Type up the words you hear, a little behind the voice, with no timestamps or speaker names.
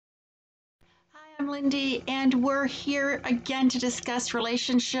Lindy, and we're here again to discuss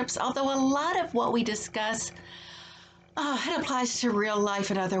relationships. Although a lot of what we discuss it applies to real life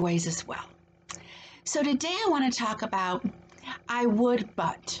in other ways as well. So today I want to talk about I would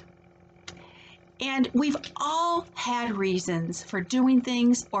but. And we've all had reasons for doing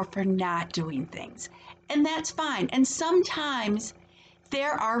things or for not doing things, and that's fine. And sometimes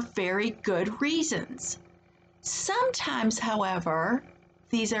there are very good reasons. Sometimes, however,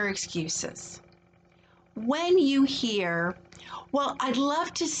 these are excuses. When you hear, well, I'd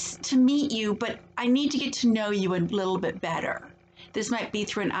love to meet you, but I need to get to know you a little bit better. This might be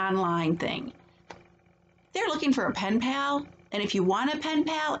through an online thing. They're looking for a pen pal, and if you want a pen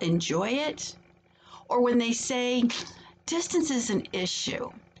pal, enjoy it. Or when they say, distance is an issue.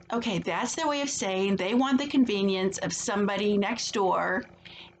 Okay, that's their way of saying they want the convenience of somebody next door,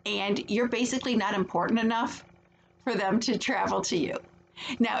 and you're basically not important enough for them to travel to you.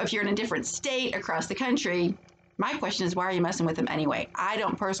 Now, if you're in a different state across the country, my question is, why are you messing with them anyway? I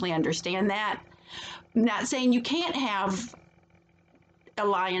don't personally understand that. I'm not saying you can't have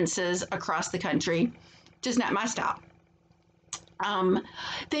alliances across the country, just not my style.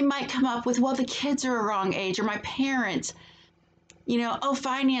 They might come up with, well, the kids are a wrong age, or my parents, oh,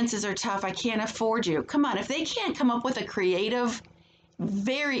 finances are tough, I can't afford you. Come on, if they can't come up with a creative,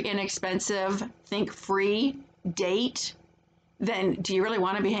 very inexpensive, think free date, then do you really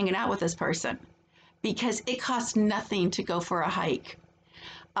want to be hanging out with this person? Because it costs nothing to go for a hike.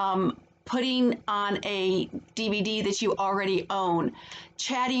 Putting on a DVD that you already own,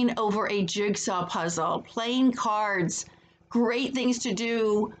 chatting over a jigsaw puzzle, playing cards, great things to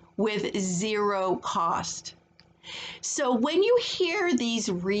do with zero cost. So when you hear these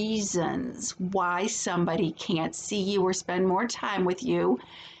reasons why somebody can't see you or spend more time with you,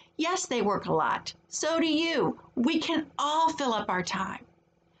 yes, they work a lot. So do you. We can all fill up our time.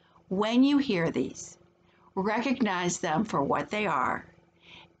 When you hear these, recognize them for what they are,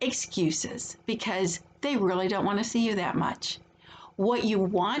 excuses, because they really don't want to see you that much. What you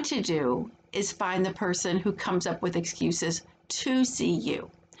want to do is find the person who comes up with excuses to see you.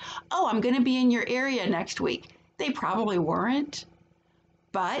 Oh, I'm going to be in your area next week. They probably weren't,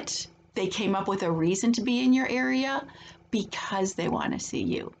 but they came up with a reason to be in your area because they want to see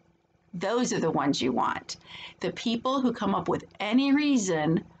you. Those are the ones you want. The people who come up with any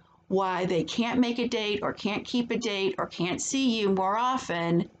reason why they can't make a date or can't keep a date or can't see you more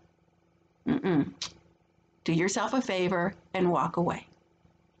often, do yourself a favor and walk away.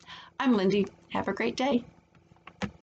 I'm Lindy. Have a great day.